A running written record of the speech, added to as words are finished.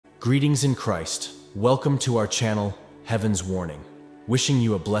Greetings in Christ. Welcome to our channel, Heaven's Warning. Wishing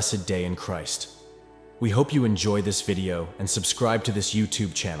you a blessed day in Christ. We hope you enjoy this video and subscribe to this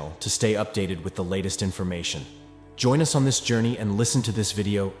YouTube channel to stay updated with the latest information. Join us on this journey and listen to this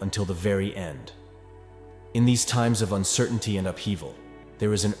video until the very end. In these times of uncertainty and upheaval,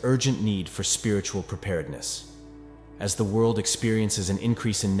 there is an urgent need for spiritual preparedness. As the world experiences an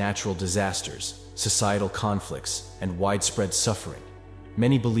increase in natural disasters, societal conflicts, and widespread suffering,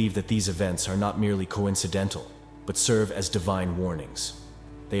 many believe that these events are not merely coincidental, but serve as divine warnings.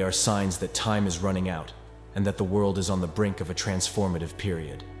 They are signs that time is running out and that the world is on the brink of a transformative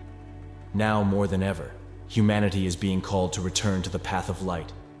period. Now more than ever, humanity is being called to return to the path of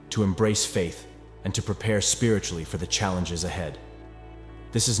light, to embrace faith, and to prepare spiritually for the challenges ahead.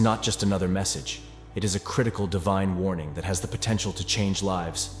 This is not just another message. It is a critical divine warning that has the potential to change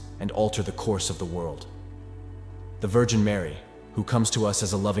lives and alter the course of the world. The Virgin Mary, who comes to us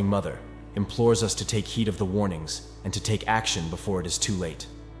as a loving mother, implores us to take heed of the warnings and to take action before it is too late.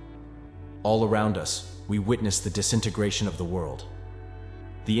 All around us, we witness the disintegration of the world.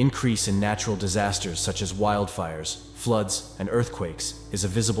 The increase in natural disasters such as wildfires, floods, and earthquakes is a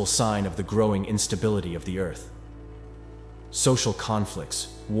visible sign of the growing instability of the earth. Social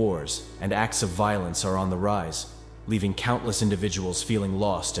conflicts, wars, and acts of violence are on the rise, leaving countless individuals feeling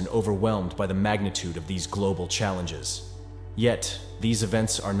lost and overwhelmed by the magnitude of these global challenges. Yet, these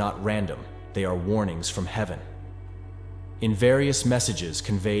events are not random, they are warnings from heaven. In various messages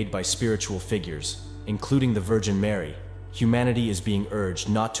conveyed by spiritual figures, including the Virgin Mary, humanity is being urged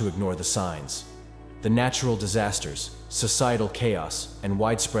not to ignore the signs. The natural disasters, societal chaos, and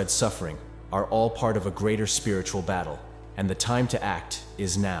widespread suffering are all part of a greater spiritual battle, and the time to act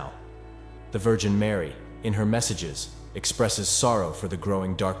is now. The Virgin Mary, in her messages, expresses sorrow for the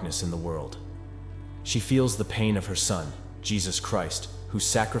growing darkness in the world. She feels the pain of her Son, Jesus Christ, who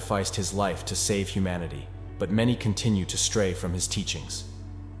sacrificed his life to save humanity, but many continue to stray from his teachings.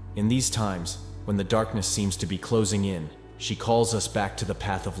 In these times, when the darkness seems to be closing in, she calls us back to the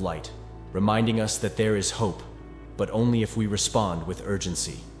path of light, reminding us that there is hope, but only if we respond with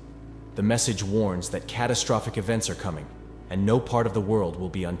urgency. The message warns that catastrophic events are coming, and no part of the world will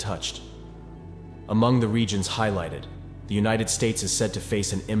be untouched. Among the regions highlighted, the United States is said to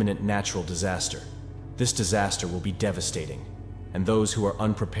face an imminent natural disaster. This disaster will be devastating, and those who are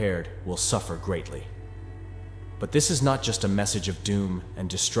unprepared will suffer greatly. But this is not just a message of doom and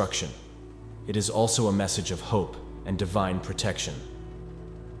destruction. It is also a message of hope and divine protection.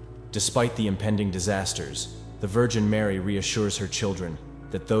 Despite the impending disasters, the Virgin Mary reassures her children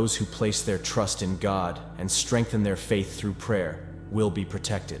that those who place their trust in God and strengthen their faith through prayer will be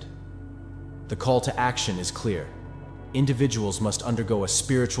protected. The call to action is clear. Individuals must undergo a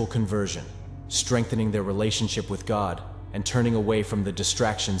spiritual conversion, strengthening their relationship with God and turning away from the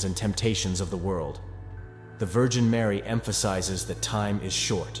distractions and temptations of the world. The Virgin Mary emphasizes that time is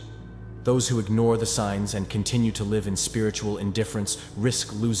short. Those who ignore the signs and continue to live in spiritual indifference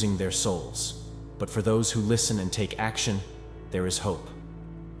risk losing their souls. But for those who listen and take action, there is hope.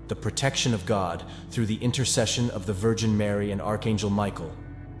 The protection of God, through the intercession of the Virgin Mary and Archangel Michael,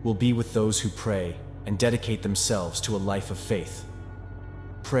 will be with those who pray and dedicate themselves to a life of faith.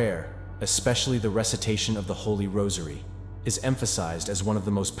 Prayer, especially the recitation of the Holy Rosary, is emphasized as one of the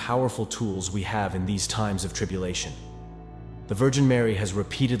most powerful tools we have in these times of tribulation. The Virgin Mary has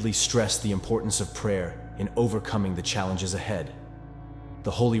repeatedly stressed the importance of prayer in overcoming the challenges ahead. The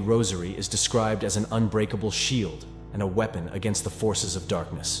Holy Rosary is described as an unbreakable shield and a weapon against the forces of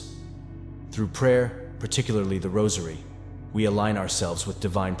darkness. Through prayer, particularly the Rosary, we align ourselves with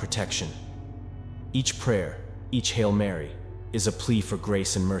divine protection. Each prayer, each Hail Mary, is a plea for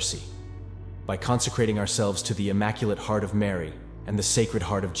grace and mercy. By consecrating ourselves to the Immaculate Heart of Mary and the Sacred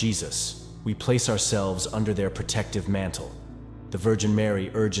Heart of Jesus, we place ourselves under their protective mantle. The Virgin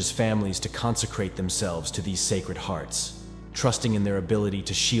Mary urges families to consecrate themselves to these sacred hearts, trusting in their ability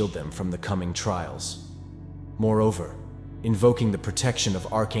to shield them from the coming trials. Moreover, invoking the protection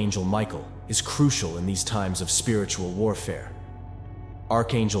of Archangel Michael is crucial in these times of spiritual warfare.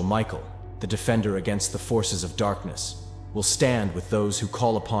 Archangel Michael, the defender against the forces of darkness, will stand with those who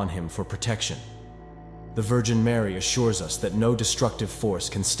call upon him for protection. The Virgin Mary assures us that no destructive force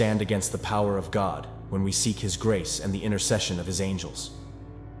can stand against the power of God when we seek his grace and the intercession of his angels.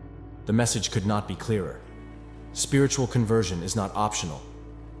 The message could not be clearer. Spiritual conversion is not optional.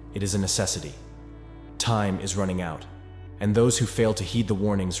 It is a necessity. Time is running out, and those who fail to heed the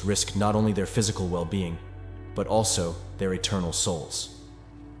warnings risk not only their physical well-being, but also their eternal souls.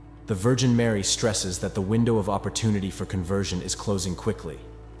 The Virgin Mary stresses that the window of opportunity for conversion is closing quickly.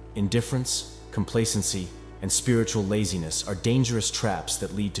 Indifference, complacency, and spiritual laziness are dangerous traps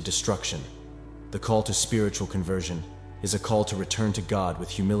that lead to destruction. The call to spiritual conversion is a call to return to God with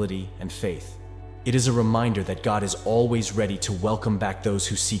humility and faith. It is a reminder that God is always ready to welcome back those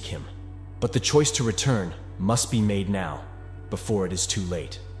who seek Him. But the choice to return must be made now, before it is too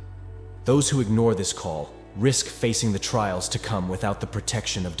late. Those who ignore this call risk facing the trials to come without the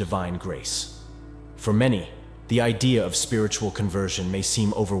protection of divine grace. For many, the idea of spiritual conversion may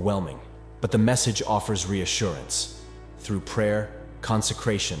seem overwhelming, but the message offers reassurance. Through prayer,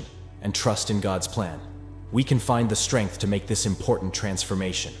 consecration, and trust in God's plan, we can find the strength to make this important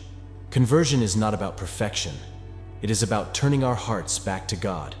transformation. Conversion is not about perfection. It is about turning our hearts back to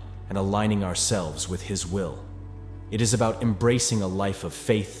God and aligning ourselves with His will. It is about embracing a life of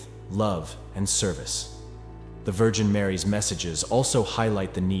faith, love, and service. The Virgin Mary's messages also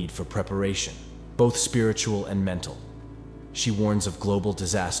highlight the need for preparation, both spiritual and mental. She warns of global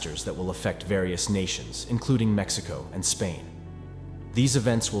disasters that will affect various nations, including Mexico and Spain. These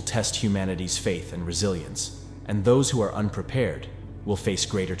events will test humanity's faith and resilience, and those who are unprepared will face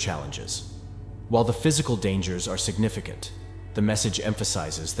greater challenges. While the physical dangers are significant, the message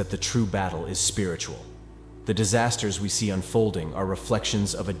emphasizes that the true battle is spiritual. The disasters we see unfolding are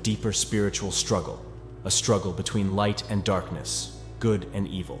reflections of a deeper spiritual struggle, a struggle between light and darkness, good and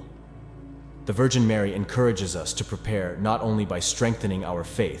evil. The Virgin Mary encourages us to prepare not only by strengthening our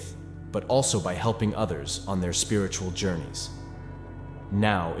faith, but also by helping others on their spiritual journeys.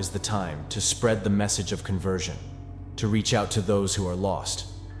 Now is the time to spread the message of conversion, to reach out to those who are lost,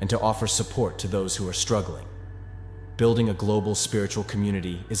 and to offer support to those who are struggling. Building a global spiritual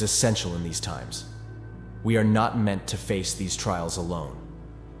community is essential in these times. We are not meant to face these trials alone.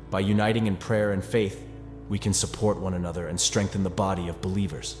 By uniting in prayer and faith, we can support one another and strengthen the body of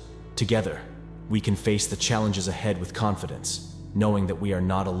believers. Together, we can face the challenges ahead with confidence, knowing that we are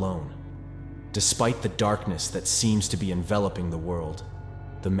not alone. Despite the darkness that seems to be enveloping the world,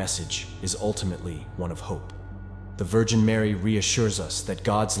 the message is ultimately one of hope. The Virgin Mary reassures us that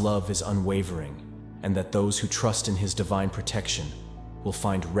God's love is unwavering and that those who trust in His divine protection will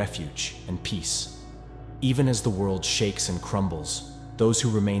find refuge and peace. Even as the world shakes and crumbles, those who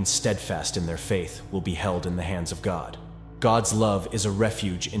remain steadfast in their faith will be held in the hands of God. God's love is a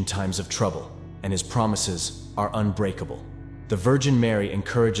refuge in times of trouble, and His promises are unbreakable. The Virgin Mary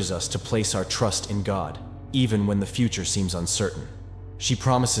encourages us to place our trust in God, even when the future seems uncertain. She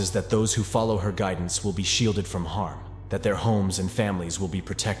promises that those who follow her guidance will be shielded from harm, that their homes and families will be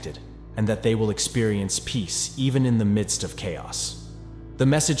protected, and that they will experience peace even in the midst of chaos. The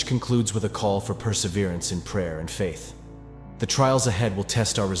message concludes with a call for perseverance in prayer and faith. The trials ahead will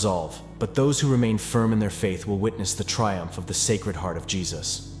test our resolve, but those who remain firm in their faith will witness the triumph of the Sacred Heart of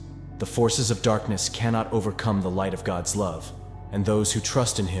Jesus. The forces of darkness cannot overcome the light of God's love, and those who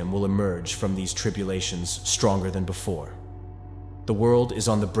trust in Him will emerge from these tribulations stronger than before. The world is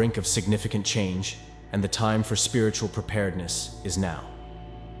on the brink of significant change, and the time for spiritual preparedness is now.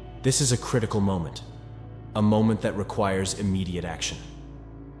 This is a critical moment, a moment that requires immediate action.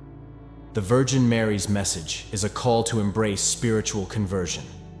 The Virgin Mary's message is a call to embrace spiritual conversion,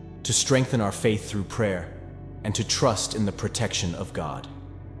 to strengthen our faith through prayer, and to trust in the protection of God.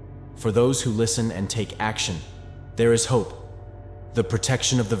 For those who listen and take action, there is hope. The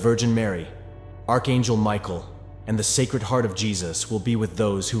protection of the Virgin Mary, Archangel Michael, and the Sacred Heart of Jesus will be with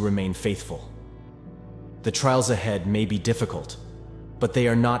those who remain faithful. The trials ahead may be difficult, but they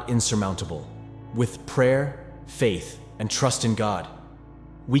are not insurmountable. With prayer, faith, and trust in God,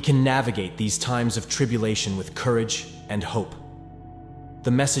 we can navigate these times of tribulation with courage and hope.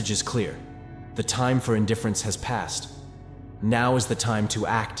 The message is clear. The time for indifference has passed. Now is the time to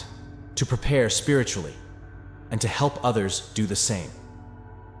act, to prepare spiritually, and to help others do the same.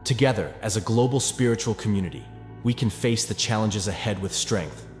 Together, as a global spiritual community, we can face the challenges ahead with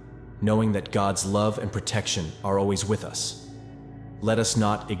strength, knowing that God's love and protection are always with us. Let us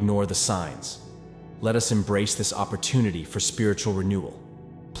not ignore the signs. Let us embrace this opportunity for spiritual renewal,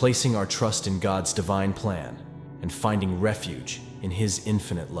 placing our trust in God's divine plan and finding refuge in His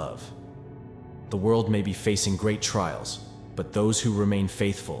infinite love. The world may be facing great trials, but those who remain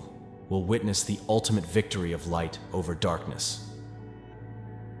faithful will witness the ultimate victory of light over darkness.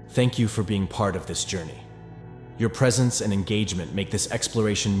 Thank you for being part of this journey. Your presence and engagement make this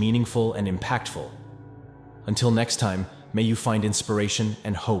exploration meaningful and impactful. Until next time, may you find inspiration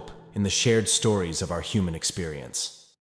and hope in the shared stories of our human experience.